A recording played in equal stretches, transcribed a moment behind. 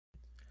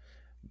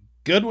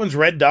Goodwin's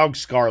Red Dog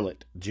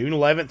Scarlet, June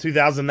 11th,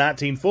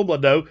 2019, full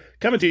blood doe,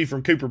 coming to you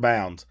from Cooper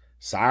Bounds.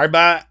 Sired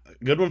by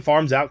Goodwin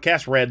Farms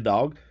Outcast Red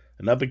Dog,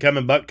 an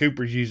up-and-coming buck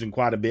Cooper's using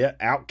quite a bit.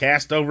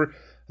 Outcast over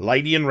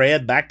Lady in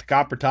Red, Back to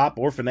Copper Top,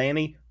 Orphan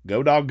Annie,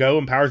 Go Dog Go,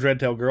 and Powers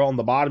Red Tail Girl. On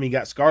the bottom, you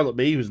got Scarlet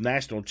Bee, who's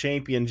national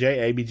champion,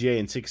 JABGA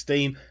in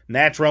 16.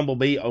 Natch Rumble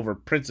Bee over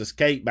Princess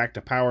Kate, Back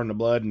to Power in the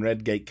Blood, and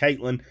Redgate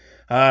Caitlin.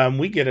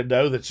 We get a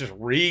doe that's just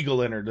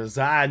regal in her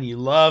design. You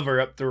love her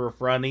up through her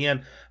front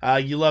end.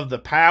 You love the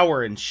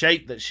power and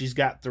shape that she's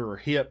got through her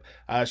hip.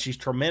 She's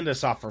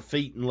tremendous off her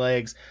feet and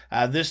legs.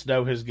 This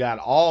doe has got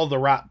all the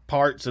right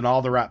parts in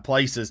all the right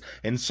places,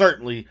 and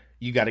certainly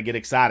you got to get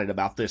excited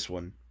about this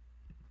one.